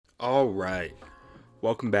All right.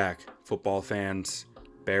 Welcome back, football fans,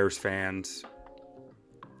 Bears fans,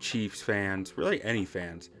 Chiefs fans, really any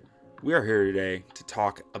fans. We are here today to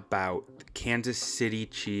talk about the Kansas City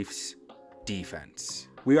Chiefs defense.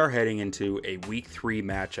 We are heading into a Week 3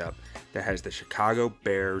 matchup that has the Chicago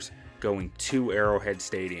Bears going to Arrowhead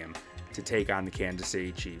Stadium to take on the Kansas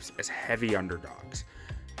City Chiefs as heavy underdogs.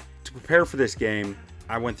 To prepare for this game,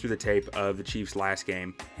 I went through the tape of the Chiefs' last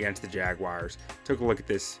game against the Jaguars, took a look at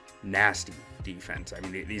this nasty defense. I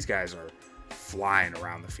mean, these guys are flying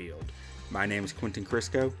around the field. My name is Quentin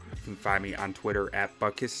Crisco. You can find me on Twitter at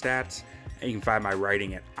BuckHisStats, and you can find my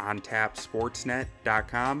writing at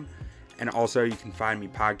ontapsportsnet.com. And also, you can find me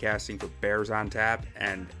podcasting for Bears on Tap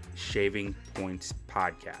and Shaving Points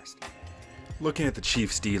Podcast. Looking at the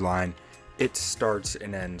Chiefs D-line, it starts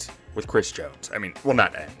and ends with Chris Jones. I mean, well,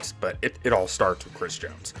 not ends, but it all starts with Chris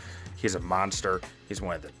Jones. He's a monster. He's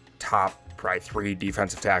one of the top, probably 3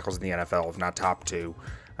 defensive tackles in the NFL, if not top 2.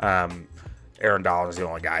 Aaron Donald is the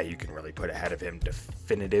only guy you can really put ahead of him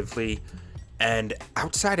definitively. And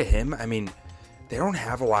outside of him, I mean, they don't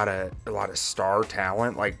have a lot of star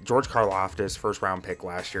talent. Like George Karlaftis, first round pick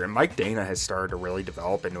last year, and Mike Dana has started to really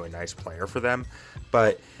develop into a nice player for them.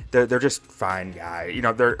 But they're just fine guys. You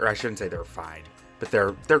know, I shouldn't say they're fine, but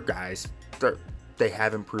they're guys. They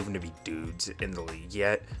haven't proven to be dudes in the league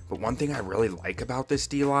yet. But one thing I really like about this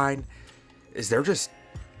D-line is they're just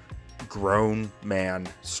grown man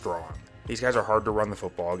strong. These guys are hard to run the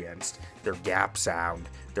football against. They're gap sound.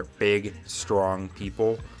 They're big, strong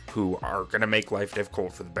people who are going to make life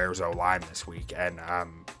difficult for the Bears O-line this week. And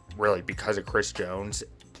really, because of Chris Jones,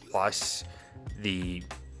 plus the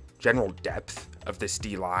general depth of this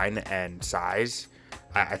D-line and size,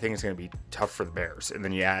 I think it's going to be tough for the Bears. And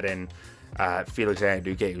then you add in Felix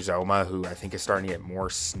Anudike-Uzomah, who I think is starting to get more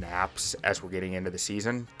snaps as we're getting into the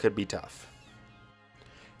season. Could be tough.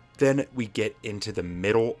 Then we get into the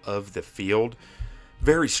middle of the field.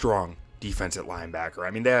 Very strong defensive linebacker.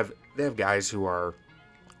 I mean, they have guys who are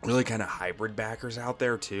really kind of hybrid backers out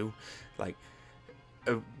there too. Like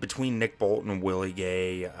between Nick Bolton and Willie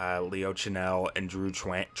Gay, Leo Chenal, and Drew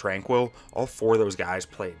Tranquil, all 4 of those guys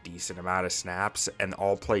play a decent amount of snaps and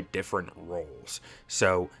all play different roles.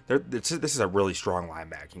 So this is a really strong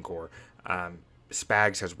linebacking core.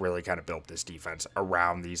 Spags has really kind of built this defense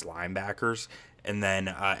around these linebackers. And then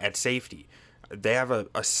at safety, they have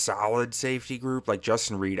a solid safety group. Like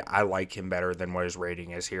Justin Reed, I like him better than what his rating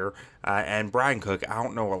is here. And Brian Cook, I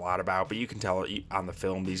don't know a lot about, but you can tell on the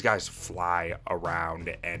film, these guys fly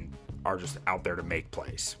around and are just out there to make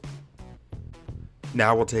plays.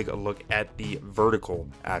 Now we'll take a look at the vertical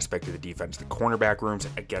aspect of the defense, the cornerback rooms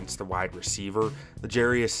against the wide receiver.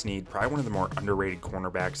 L'Jarius Sneed, probably one of the more underrated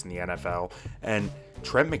cornerbacks in the NFL, and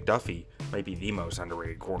Trent McDuffie might be the most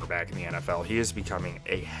underrated cornerback in the NFL. He is becoming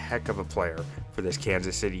a heck of a player for this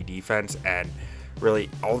Kansas City defense, and really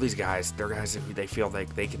all these guys, they're guys who they feel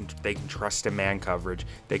like they can trust in man coverage.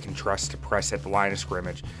 They can trust to press at the line of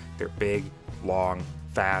scrimmage. They're big, long,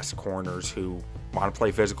 fast corners who want to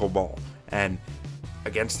play physical ball. And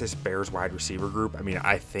against this Bears wide receiver group, I mean,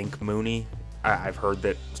 I think Mooney, I've heard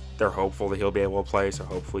that they're hopeful that he'll be able to play, so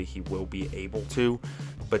hopefully he will be able to.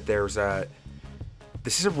 But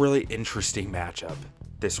this is a really interesting matchup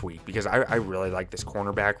this week because I really like this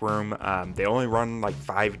cornerback room. They only run like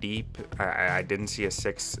 5 deep. I didn't see a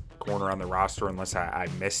 6 corner on the roster unless I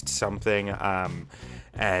missed something.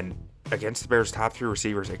 And against the Bears' top 3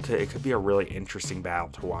 receivers, it could be a really interesting battle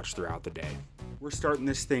to watch throughout the day. We're starting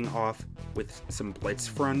this thing off with some Blitz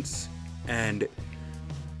Fronts, and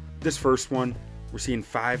this first one, we're seeing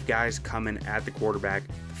 5 guys coming at the quarterback.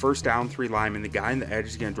 The first down 3 linemen, the guy in the edge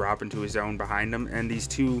is going to drop into his zone behind him, and these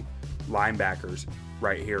 2 linebackers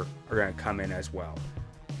right here are going to come in as well.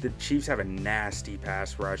 The Chiefs have a nasty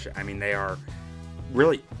pass rush. I mean, they're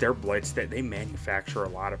blitz. They manufacture a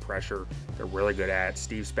lot of pressure. They're really good at it.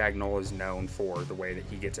 Steve Spagnuolo is known for the way that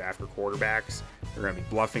he gets after quarterbacks. They're going to be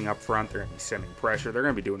bluffing up front. They're going to be sending pressure. They're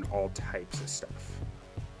going to be doing all types of stuff.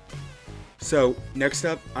 So next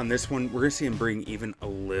up on this one, we're going to see him bring even a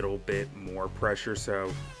little bit more pressure.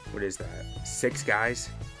 So what is that? 6 guys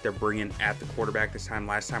they're bringing at the quarterback this time.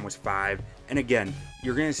 Last time was 5. And again,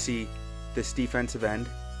 you're going to see this defensive end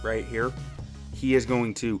right here. He is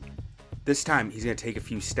going to, this time he's going to take a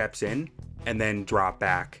few steps in and then drop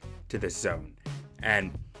back to this zone.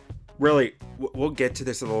 And really, we'll get to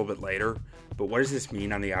this a little bit later, but what does this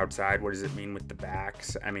mean on the outside? What does it mean with the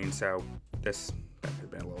backs? I mean, so that could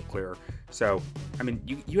have been a little clearer. So, I mean,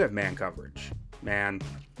 you have man coverage. Man,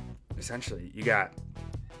 essentially, you got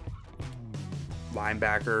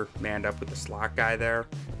linebacker manned up with the slot guy there,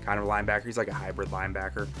 kind of a linebacker. He's like a hybrid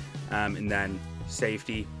linebacker. And then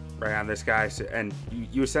safety right on this guy. So, and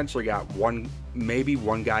you essentially got maybe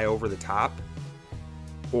one guy over the top,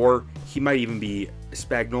 or he might even be,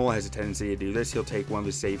 Spagnuolo has a tendency to do this. He'll take one of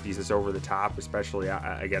the safeties that's over the top, especially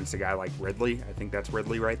against a guy like Ridley. I think that's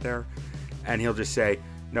Ridley right there. And he'll just say,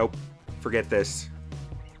 nope, forget this.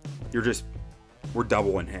 We're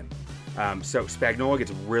doubling him. So Spagnuolo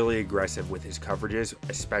gets really aggressive with his coverages,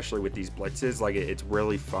 especially with these blitzes. Like, it's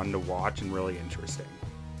really fun to watch and really interesting.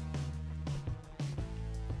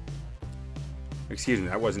 Excuse me,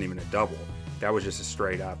 that wasn't even a double. That was just a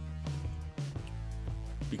straight up.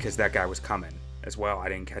 Because that guy was coming as well. I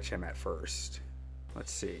didn't catch him at first.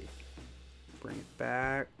 Let's see. Bring it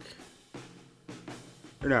back.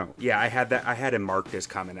 Or no, yeah, I had him marked as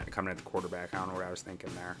coming at the quarterback. I don't know what I was thinking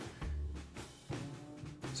there.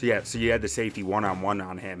 So you had the safety one-on-one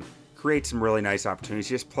on him. Create some really nice opportunities.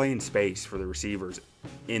 Just play in space for the receivers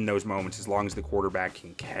in those moments as long as the quarterback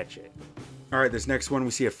can catch it. All right, this next one,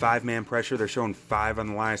 we see a 5-man pressure. They're showing 5 on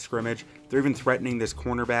the line of scrimmage. They're even threatening this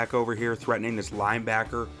cornerback over here, threatening this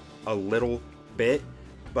linebacker a little bit.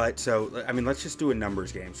 But so, I mean, let's just do a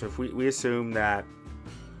numbers game. So if we assume that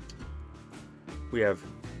we have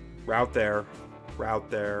route there, route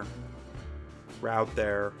there, route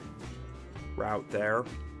there, route there,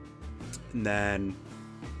 and then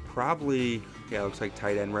probably, yeah, looks like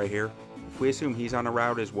tight end right here. If we assume he's on a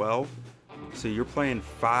route as well, so you're playing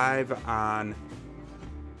 5 on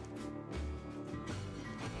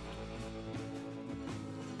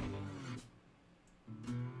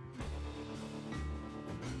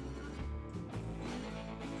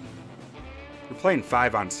playing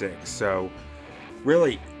 5 on 6. So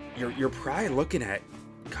really, you're probably looking at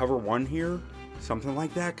cover 1 here, something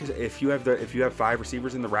like that. Because if you have 5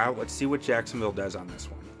 receivers in the route, let's see what Jacksonville does on this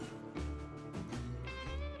one.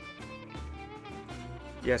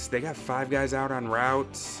 Yes, they got 5 guys out on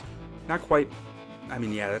routes. Not quite. I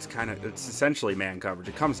mean, yeah, it's essentially man coverage.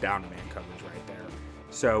 It comes down to man coverage right there.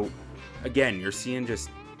 So again, you're seeing just,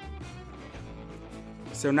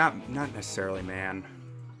 so not necessarily man.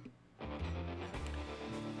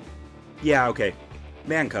 Yeah, okay.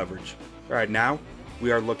 Man coverage. All right, now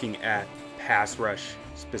we are looking at pass rush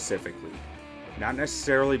specifically. Not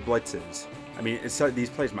necessarily blitzes. I mean, these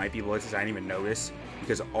plays might be blitzes. I didn't even notice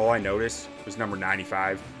because all I noticed was number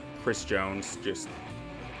 95, Chris Jones, just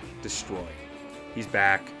destroyed. He's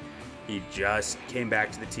back. He just came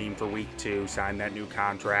back to the team for week 2, signed that new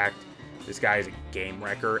contract. This guy is a game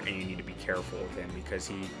wrecker, and you need to be careful with him because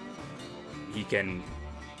he can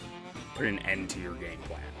put an end to your game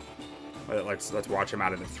plan. Let's watch him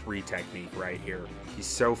out of the 3 technique right here. He's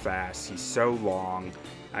so fast. He's so long.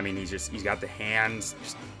 I mean, he's got the hands.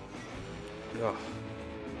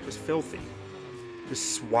 Just filthy.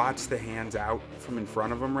 Just swats the hands out from in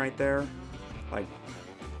front of him right there. Like,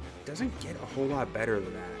 doesn't get a whole lot better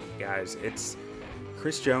than that, guys.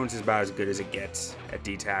 Chris Jones is about as good as it gets at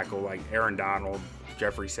D-tackle. Like Aaron Donald,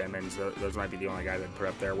 Jeffrey Simmons, those might be the only guys I'd put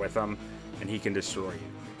up there with him, and he can destroy you.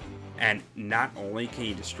 And not only can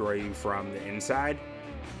he destroy you from the inside,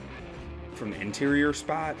 from the interior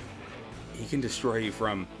spot, he can destroy you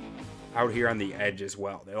from out here on the edge as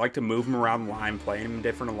well. They like to move him around the line, playing him in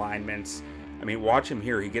different alignments. I mean, watch him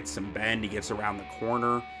here. He gets some bend, he gets around the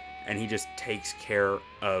corner, and he just takes care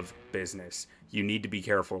of business. You need to be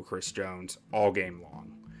careful of Chris Jones all game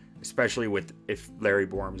long, especially if Larry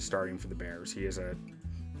Borom is starting for the Bears. He is a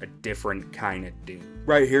different kind of dude.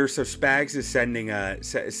 Right here, so Spags is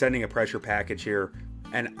sending a pressure package here,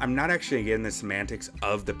 and I'm not actually getting the semantics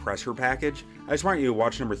of the pressure package. I just want you to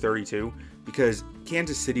watch number 32, because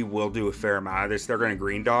Kansas City will do a fair amount of this. They're going to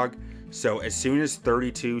green dog, so as soon as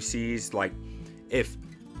 32 sees, like, if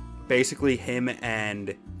basically him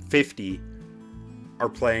and 50 are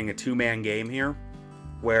playing a 2-man game here,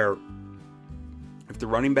 where if the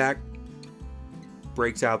running back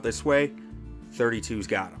breaks out this way, 32's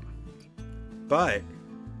got him. But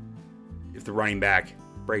if the running back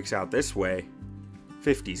breaks out this way,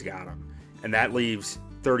 50's got him. And that leaves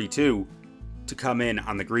 32 to come in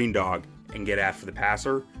on the green dog and get after the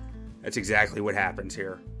passer. That's exactly what happens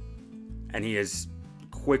here. And he is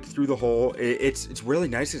quick through the hole. It's really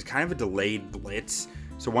nice. It's kind of a delayed blitz.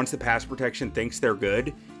 So once the pass protection thinks they're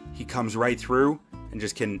good, he comes right through and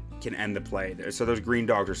just can end the play. So those green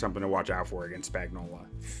dogs are something to watch out for against Spagnuolo.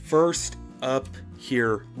 First up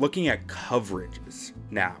here, looking at coverages.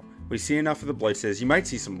 Now, we see enough of the blitzes. You might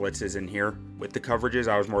see some blitzes in here with the coverages.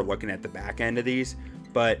 I was more looking at the back end of these.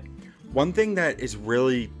 But one thing that is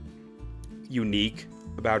really unique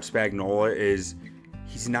about Spagnuolo is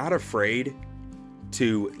he's not afraid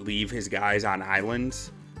to leave his guys on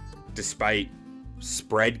islands despite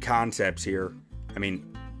spread concepts here. I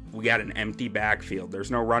mean, we got an empty backfield.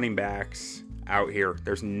 There's no running backs out here.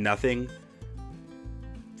 There's nothing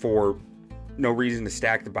for no reason to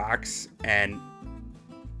stack the box, and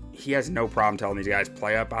he has no problem telling these guys,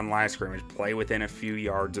 play up on line of scrimmage, play within a few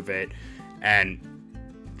yards of it, and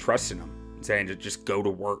trusting them, saying to just go to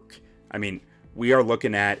work. I mean, we are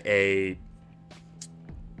looking at a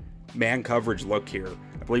man coverage look here.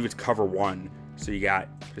 I believe it's cover 1. So you got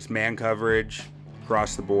just man coverage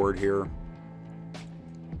across the board here.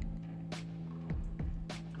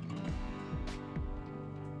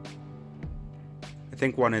 I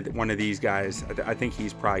think one of these guys, I think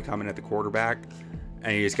he's probably coming at the quarterback,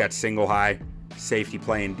 and he just got single high, safety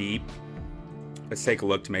playing deep. Let's take a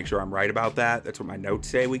look to make sure I'm right about that. That's what my notes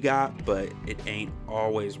say we got, but it ain't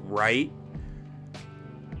always right.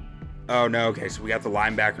 Oh, no, okay, so we got the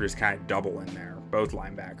linebackers kind of double in there. Both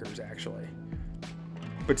linebackers, actually.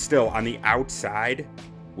 But still, on the outside,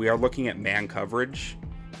 we are looking at man coverage.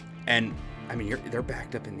 And, I mean, they're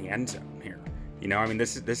backed up in the end zone here. You know, I mean,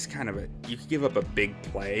 this is kind of you could give up a big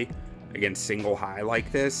play against single high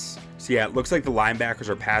like this. So, yeah, it looks like the linebackers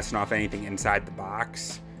are passing off anything inside the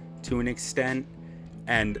box to an extent.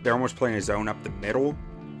 And they're almost playing a zone up the middle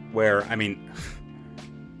where, I mean,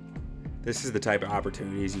 this is the type of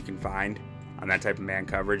opportunities you can find on that type of man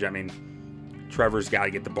coverage. I mean, Trevor's got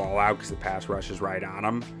to get the ball out because the pass rush is right on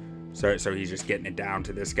him. So he's just getting it down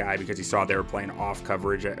to this guy because he saw they were playing off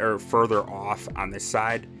coverage or further off on this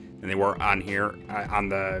side than they were on here. On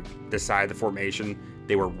this side of the formation,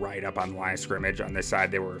 they were right up on the line of scrimmage. On this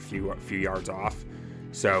side, they were a few yards off.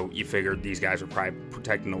 So you figured these guys were probably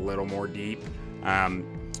protecting a little more deep. I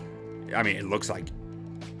mean, it looks like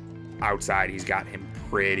outside he's got him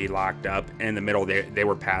pretty locked up. And in the middle, they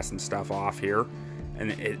were passing stuff off here.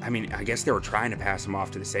 And I mean, I guess they were trying to pass him off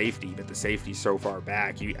to the safety, but the safety's so far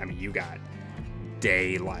back. You got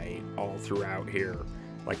daylight all throughout here.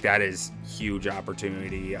 Like, that is huge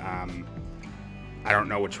opportunity. I don't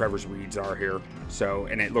know what Trevor's reads are here. So,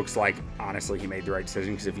 and it looks like, honestly, he made the right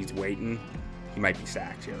decision because if he's waiting, he might be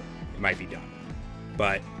sacked here. It might be done.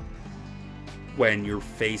 But when you're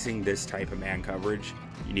facing this type of man coverage,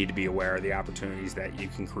 you need to be aware of the opportunities that you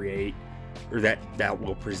can create or that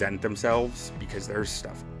will present themselves because there's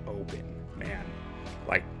stuff open, man.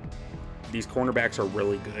 Like, these cornerbacks are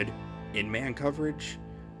really good in man coverage,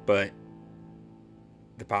 but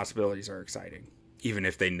the possibilities are exciting, even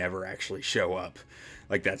if they never actually show up.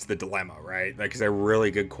 Like, that's the dilemma, right? Like, 'cause they're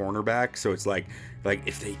really good cornerbacks, so it's like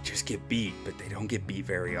if they just get beat, but they don't get beat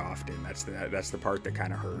very often. That's the part that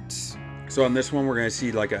kind of hurts. So on this one, we're gonna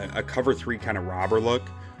see like a cover 3 kind of robber look.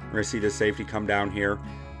 We're gonna see the safety come down here,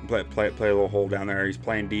 play a little hole down there. He's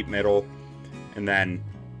playing deep middle, and then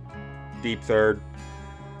deep third,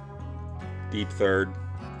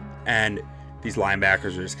 and these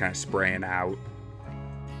linebackers are just kind of spraying out.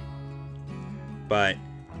 But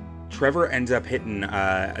Trevor ends up hitting,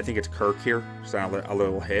 I think it's Kirk here, just on a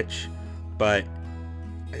little hitch. But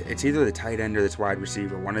it's either the tight end or this wide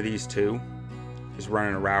receiver. One of these two is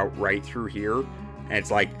running a route right through here. And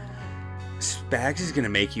it's like, Spags is going to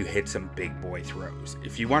make you hit some big boy throws.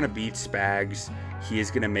 If you want to beat Spags, he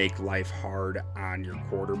is going to make life hard on your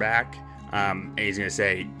quarterback. And he's going to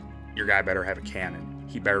say, your guy better have a cannon.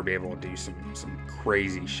 He better be able to do some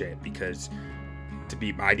crazy shit, because to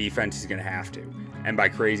beat my defense, he's going to have to. And by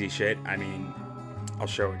crazy shit, I mean, I'll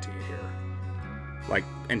show it to you here. Like,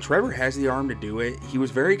 and Trevor has the arm to do it. He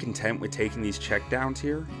was very content with taking these checkdowns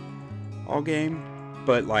here all game.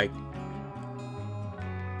 But, like,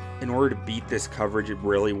 in order to beat this coverage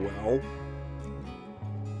really well,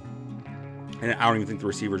 and I don't even think the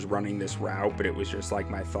receiver's running this route, but it was just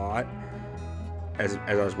like my thought as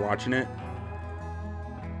I was watching it.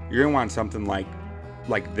 You're going to want something like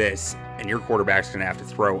this, and your quarterback's going to have to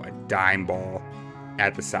throw a dime ball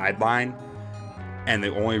at the sideline, and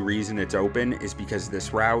the only reason it's open is because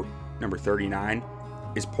this route, number 39,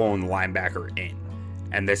 is pulling the linebacker in.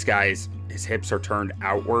 And this guy's, his hips are turned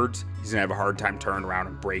outwards. He's going to have a hard time turning around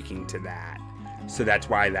and breaking to that. So that's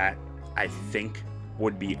why that, I think,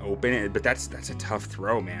 would be open. But that's a tough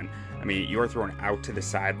throw, man. I mean, you're throwing out to the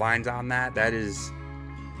sidelines on that. That is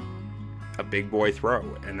a big boy throw,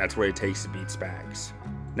 and that's what it takes to beat Spags.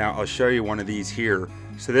 Now, I'll show you one of these here.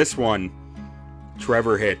 So this one,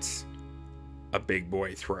 Trevor hits a big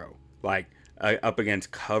boy throw, like up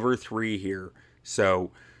against cover 3 here.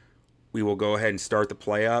 So we will go ahead and start the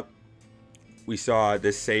play up. We saw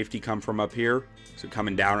this safety come from up here, so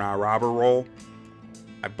coming down on a robber roll.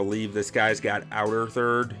 I believe this guy's got outer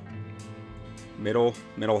third, middle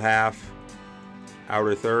half,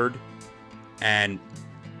 outer third, and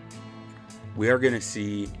we are going to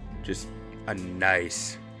see just a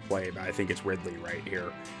nice play, but I think it's Ridley right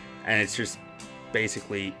here. And it's just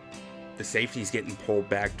basically the safety's getting pulled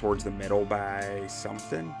back towards the middle by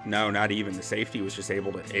something. No, not even. The safety was just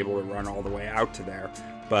able to run all the way out to there.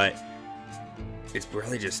 But it's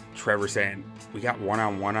really just Trevor saying, we got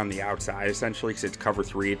one-on-one on the outside, essentially, because it's cover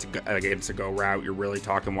 3. It's against a go route. You're really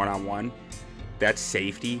talking one-on-one. That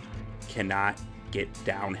safety cannot get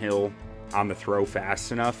downhill on the throw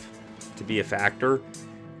fast enough to be a factor.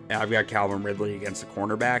 And I've got Calvin Ridley against the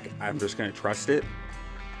cornerback. I'm just going to trust it.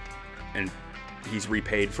 And he's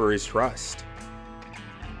repaid for his trust.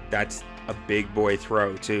 That's a big boy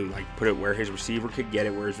throw, too. Like, put it where his receiver could get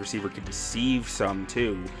it, where his receiver could deceive some,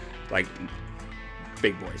 too. Like,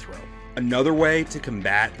 big boy throw. Another way to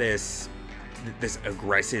combat this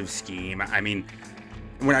aggressive scheme, I mean,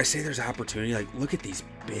 when I say there's opportunity, like, look at these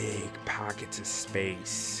big pockets of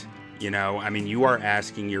space. You know, I mean, you are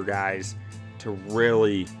asking your guys to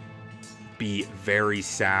really be very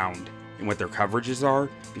sound in what their coverages are,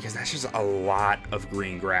 because that's just a lot of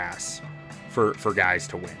green grass for guys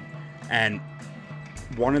to win. And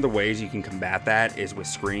one of the ways you can combat that is with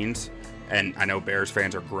screens. And I know Bears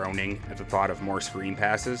fans are groaning at the thought of more screen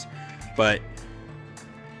passes, but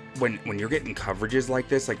when you're getting coverages like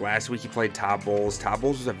this, like last week he played Todd Bowles. Todd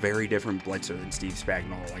Bowles was a very different blitzer than Steve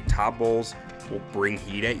Spagnuolo. Like, Todd Bowles will bring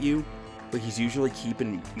heat at you, but he's usually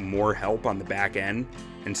keeping more help on the back end.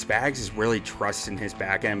 And Spags is really trusting his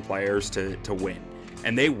back end players to win.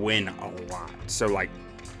 And they win a lot. So, like,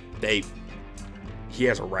 he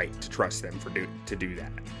has a right to trust them to do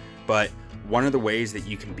that. But one of the ways that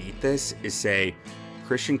you can beat this is say,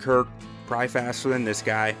 Christian Kirk, probably faster than this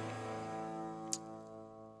guy.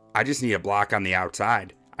 I just need a block on the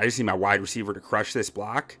outside. I just need my wide receiver to crush this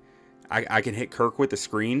block. I can hit Kirk with the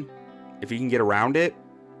screen. If he can get around it,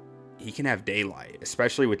 he can have daylight,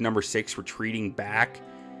 especially with number 6 retreating back,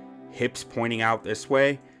 hips pointing out this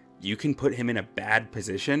way. You can put him in a bad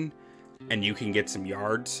position and you can get some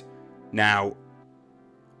yards. Now,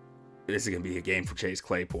 this is going to be a game for Chase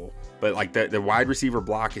Claypool, but like the wide receiver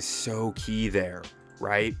block is so key there,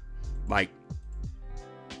 right? Like,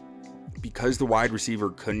 because the wide receiver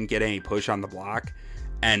couldn't get any push on the block,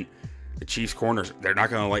 and the Chiefs corners, they're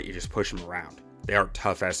not going to let you just push them around. They are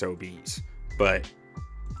tough SOBs, but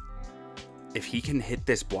if he can hit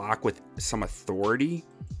this block with some authority,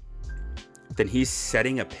 then he's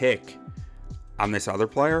setting a pick on this other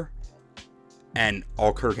player, and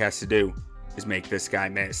all Kirk has to do is make this guy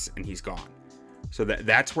miss, and he's gone. So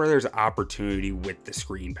that's where there's opportunity with the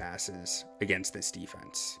screen passes against this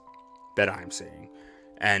defense that I'm seeing.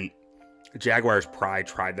 And Jaguars probably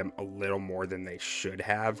tried them a little more than they should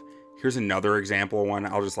have. Here's another example one.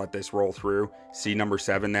 I'll just let this roll through. See number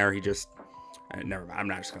 7 there? He just... never mind. I'm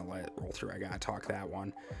not just going to let it roll through. I got to talk that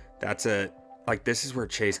one. That's this is where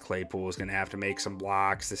Chase Claypool is going to have to make some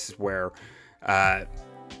blocks. This is where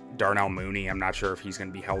Darnell Mooney, I'm not sure if he's going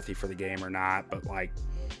to be healthy for the game or not, but like,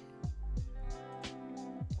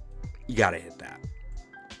 you got to hit that.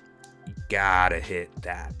 You got to hit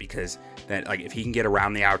that, because then, like, if he can get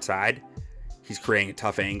around the outside, he's creating a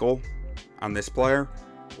tough angle on this player,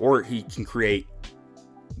 or he can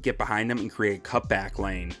get behind him and create a cutback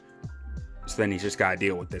lane. So then he's just got to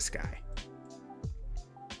deal with this guy.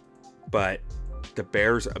 But the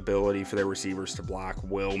Bears' ability for their receivers to block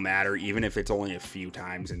will matter, even if it's only a few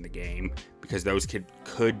times in the game, because those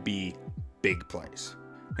could be big plays.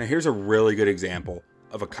 Now, here's a really good example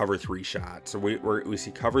of a cover 3 shot. So we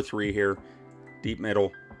see cover 3 here, deep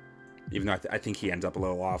middle, even though I think he ends up a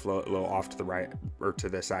little off to the right, or to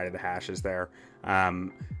the side of the hashes there.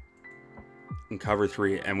 In cover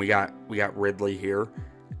 3, and we got Ridley here,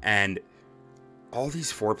 and all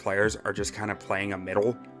these 4 players are just kind of playing a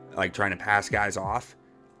middle, like trying to pass guys off,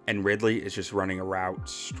 and Ridley is just running a route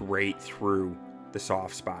straight through the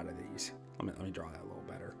soft spot of these. Let me draw that a little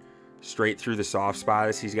better. Straight through the soft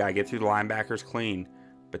spot. He's got to get through the linebackers clean,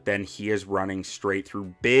 but then he is running straight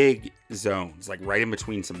through big zones, like right in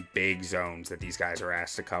between some big zones that these guys are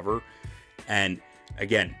asked to cover. And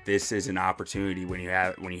again, this is an opportunity when you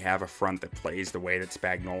have a front that plays the way that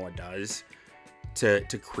Spagnuolo does to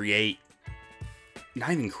create.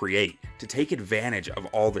 Not even create, to take advantage of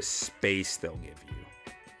all the space they'll give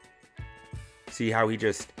you. See how he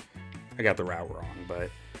just, I got the route wrong, but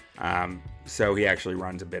so he actually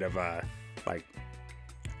runs a bit of a like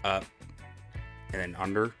up and then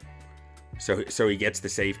under. So he gets the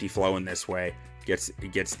safety flowing this way, gets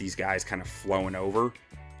these guys kind of flowing over,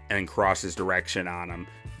 and then crosses direction on them,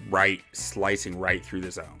 right, slicing right through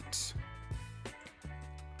the zones.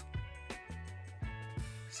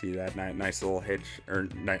 See that nice little hitch, or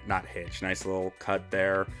not hitch, nice little cut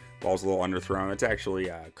there. Ball's a little underthrown. It's actually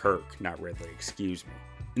Kirk, not Ridley, excuse me.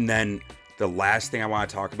 And then The last thing I want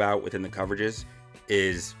to talk about within the coverages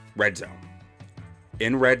is red zone.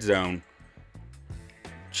 In red zone,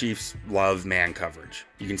 Chiefs love man coverage.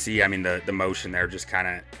 You can see, I mean, the motion there just kind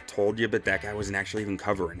of told you, but that guy wasn't actually even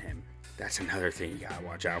covering him. That's another thing you got to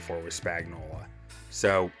watch out for with Spagnuolo.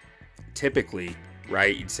 So, typically,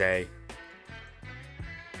 right, you'd say,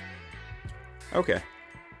 okay,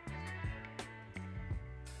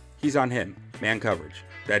 he's on him, man coverage,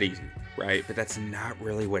 that easy, right? But that's not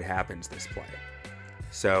really what happens this play.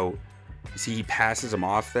 So, you see, he passes him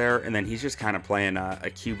off there, and then he's just kind of playing a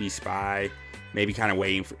QB spy, maybe kind of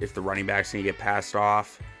waiting for if the running back's going to get passed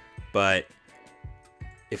off. But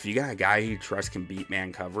if you got a guy you trust can beat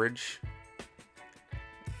man coverage,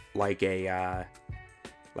 like a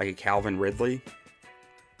Calvin Ridley,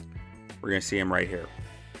 we're going to see him right here.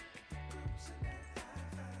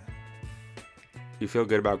 You feel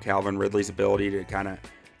good about Calvin Ridley's ability to kind of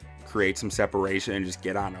create some separation and just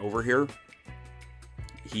get on over here?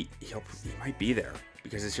 He might be there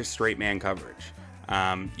because it's just straight man coverage.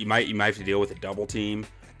 You might have to deal with a double team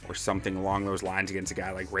or something along those lines against a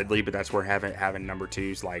guy like Ridley, but that's where having number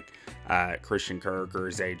twos like Christian Kirk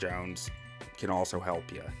or Zay Jones can also help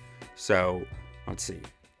you. So let's see,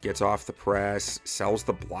 gets off the press, sells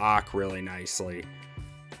the block really nicely,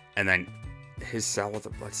 and then his sell with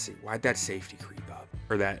the, let's see, why'd that safety creep up,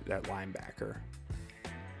 or that linebacker?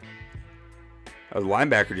 The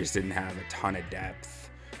linebacker just didn't have a ton of depth.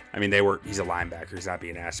 I mean, he's a linebacker. He's not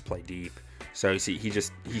being asked to play deep. So you see,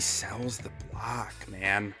 he sells the block,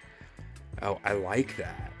 man. Oh, I like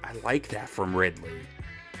that. I like that from Ridley.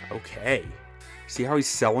 Okay. See how he's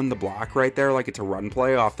selling the block right there, like it's a run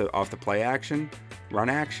play off the play action, run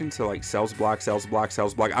action. So like sells block, sells block,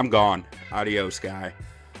 sells block. I'm gone. Adios, guy.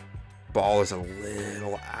 Ball is a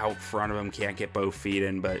little out front of him. Can't get both feet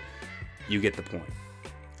in, but you get the point.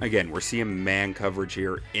 Again, we're seeing man coverage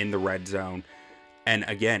here in the red zone. And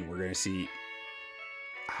again, we're going to see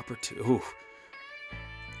opportunity.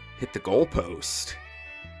 Hit the goalpost.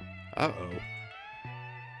 Uh-oh.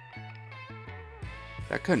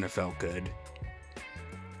 That couldn't have felt good.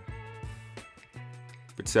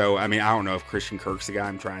 But so, I mean, I don't know if Christian Kirk's the guy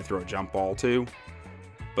I'm trying to throw a jump ball to,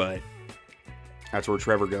 but that's where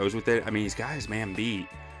Trevor goes with it. I mean, he's got his man beat,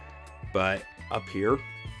 but up here,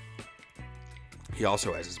 he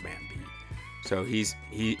also has his man beat. So he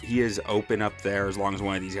is open up there as long as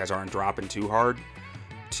one of these guys aren't dropping too hard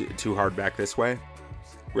back this way.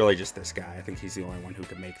 Really just this guy. I think he's the only one who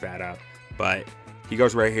can make that up. But he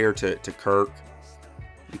goes right here to Kirk.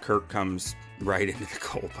 And Kirk comes right into the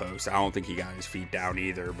goalpost. I don't think he got his feet down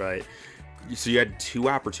either. But so you had two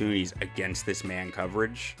opportunities against this man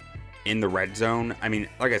coverage in the red zone. I mean,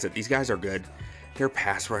 like I said, these guys are good. Their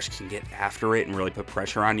pass rush can get after it and really put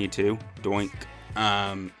pressure on you too. Doink.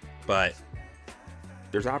 But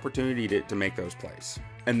there's opportunity to make those plays.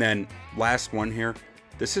 And then last one here.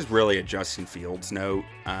 This is really a Justin Fields note.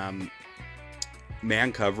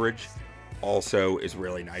 Man coverage also is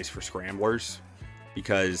really nice for scramblers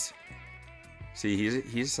because, see,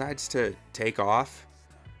 he decides to take off.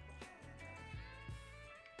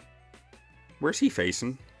 Where's he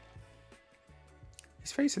facing?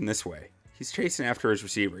 He's facing this way. He's chasing after his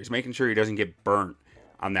receiver. He's making sure he doesn't get burnt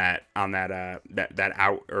on that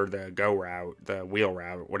out or the go route, the wheel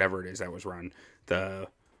route, whatever it is that was run,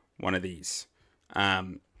 one of these.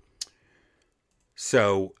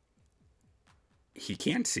 So he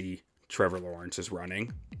can't see Trevor Lawrence is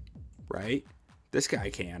running, right? This guy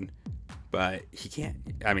can, but he can't.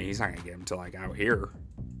 I mean, he's not gonna get him to like out here.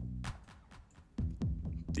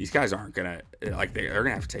 These guys aren't gonna they're gonna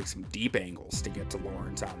have to take some deep angles to get to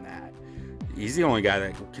Lawrence on that. He's the only guy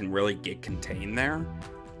that can really get contained there,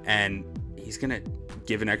 and he's gonna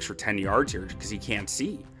give an extra 10 yards here because he can't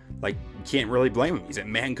see. Like, you can't really blame him. He's at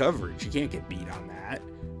man coverage. You can't get beat on that.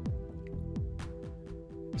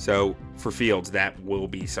 So, for Fields, that will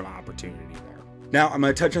be some opportunity there. Now, I'm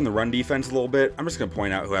going to touch on the run defense a little bit. I'm just going to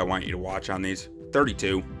point out who I want you to watch on these.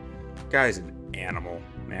 32. Guy's an animal,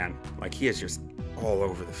 man. Like, he is just all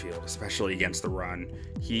over the field, especially against the run.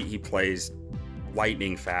 He plays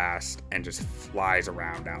lightning fast and just flies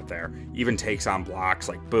around out there. Even takes on blocks,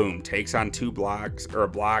 like, boom, takes on two blocks, or a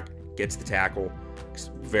block, gets the tackle.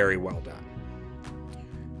 Very well done.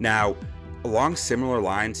 Now, along similar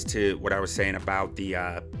lines to what I was saying about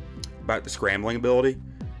the scrambling ability,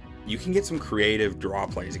 you can get some creative draw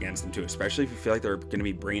plays against them too, especially if you feel like they're going to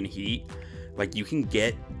be bringing heat. Like, you can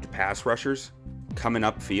get the pass rushers coming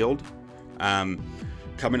upfield, and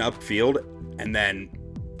then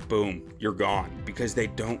boom, you're gone, because they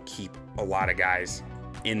don't keep a lot of guys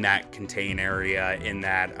in that contain area, in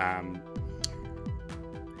that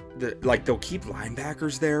they'll keep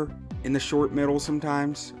linebackers there, in the short middle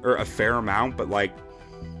sometimes, or a fair amount, but like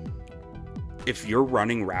if you're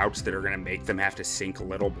running routes that are going to make them have to sink a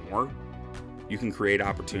little more, you can create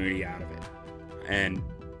opportunity out of it. And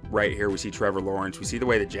right here we see Trevor Lawrence. We see the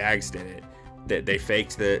way the Jags did it. That they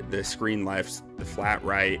faked the screen left, the flat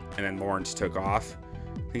right, and then Lawrence took off.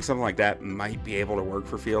 I think something like that might be able to work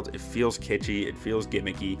for Fields. It feels kitschy, it feels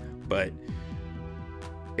gimmicky, but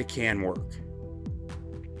it can work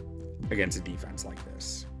against a defense like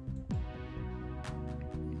this.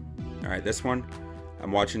 All right, this one,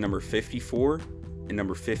 I'm watching number 54 and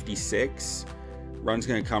number 56. Run's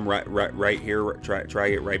going to come right here, try to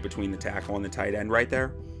get right between the tackle and the tight end right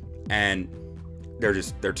there, and they're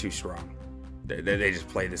too strong. They just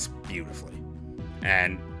play this beautifully,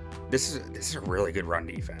 and this is a really good run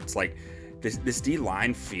defense. Like this D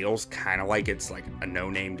line feels kind of like it's like a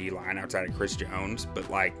no-name D line outside of Chris Jones, but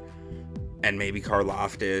like, and maybe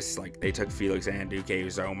Karlaftis. Like they took Felix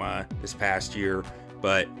Anduke-Uzomah this past year,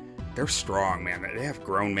 but they're strong, man. They have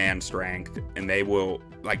grown man strength, and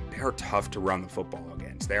they're tough to run the football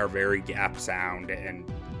against. They are very gap sound and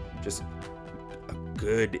just a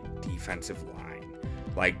good defensive line.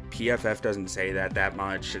 Like PFF doesn't say that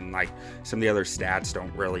much, and like some of the other stats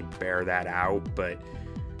don't really bear that out, but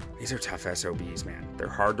these are tough SOBs, man. They're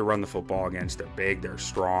hard to run the football against. They're big, they're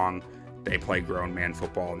strong, they play grown man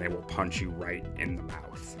football, and they will punch you right in the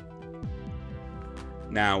mouth.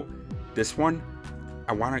 Now, this one,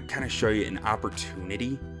 I want to kind of show you an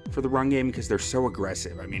opportunity for the run game because they're so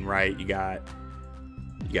aggressive. I mean, right, you got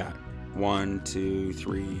 1, 2,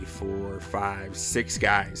 3, 4, 5, 6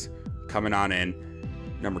 guys coming on in.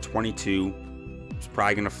 Number 22 is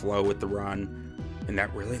probably going to flow with the run, and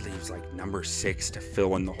that really leaves like number 6 to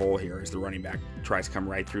fill in the hole here as the running back tries to come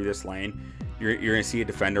right through this lane. You're going to see a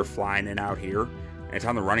defender flying in out here, and it's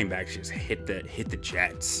on the running back to just hit the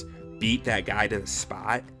jets, beat that guy to the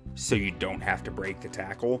spot so you don't have to break the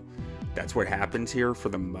tackle. That's what happens here for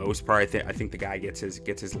the most part. I think the guy gets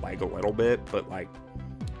his leg a little bit, but like,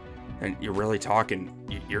 and you're really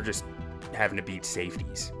talking, you're just having to beat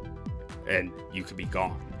safeties, and you could be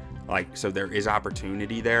gone. Like, so there is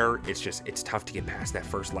opportunity there. It's tough to get past that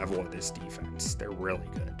first level of this defense. They're really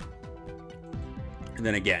good. And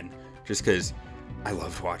then again, just because I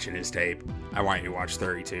loved watching his tape, I want you to watch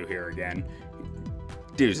 32 here again.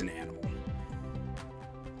 Dude's an animal.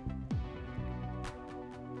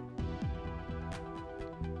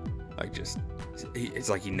 Like, it's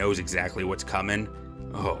like he knows exactly what's coming.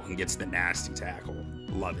 Oh, and gets the nasty tackle.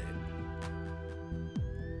 Love it.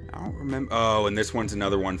 I don't remember. Oh, and this one's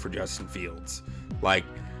another one for Justin Fields. Like,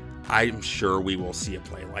 I'm sure we will see a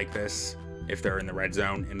play like this if they're in the red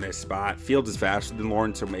zone in this spot. Fields is faster than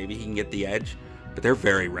Lawrence, so maybe he can get the edge, but they're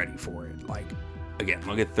very ready for it. Like, again,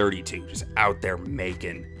 look at 32, just out there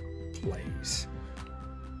making plays.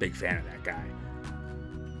 Big fan of that guy.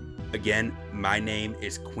 Again, my name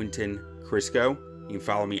is Quentin Crisco. You can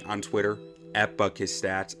follow me on Twitter at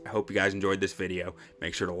BuckHisStats. I hope you guys enjoyed this video.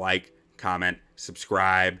 Make sure to like, comment,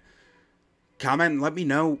 subscribe. Comment and let me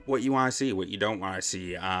know what you want to see, what you don't want to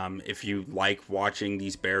see. If you like watching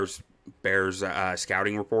these Bears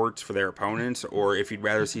scouting reports for their opponents, or if you'd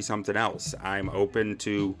rather see something else. I'm open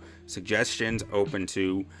to suggestions, open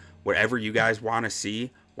to whatever you guys want to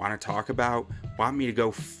see, want to talk about, want me to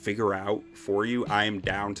go figure out for you. I am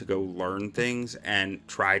down to go learn things and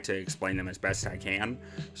try to explain them as best I can.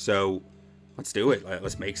 So let's do it.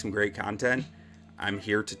 Let's make some great content. I'm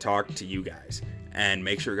here to talk to you guys. And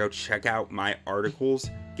make sure to go check out my articles,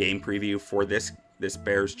 game preview for this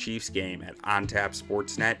Bears-Chiefs game at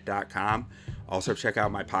ontapsportsnet.com. Also check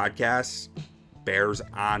out my podcasts, Bears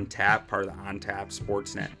on Tap, part of the On Tap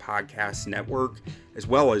Sportsnet podcast network, as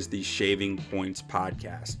well as the Shaving Points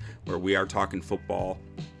podcast, where we are talking football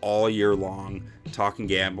all year long, talking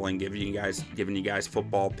gambling, giving you guys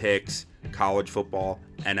football picks, college football,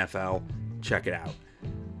 NFL. Check it out.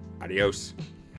 Adios.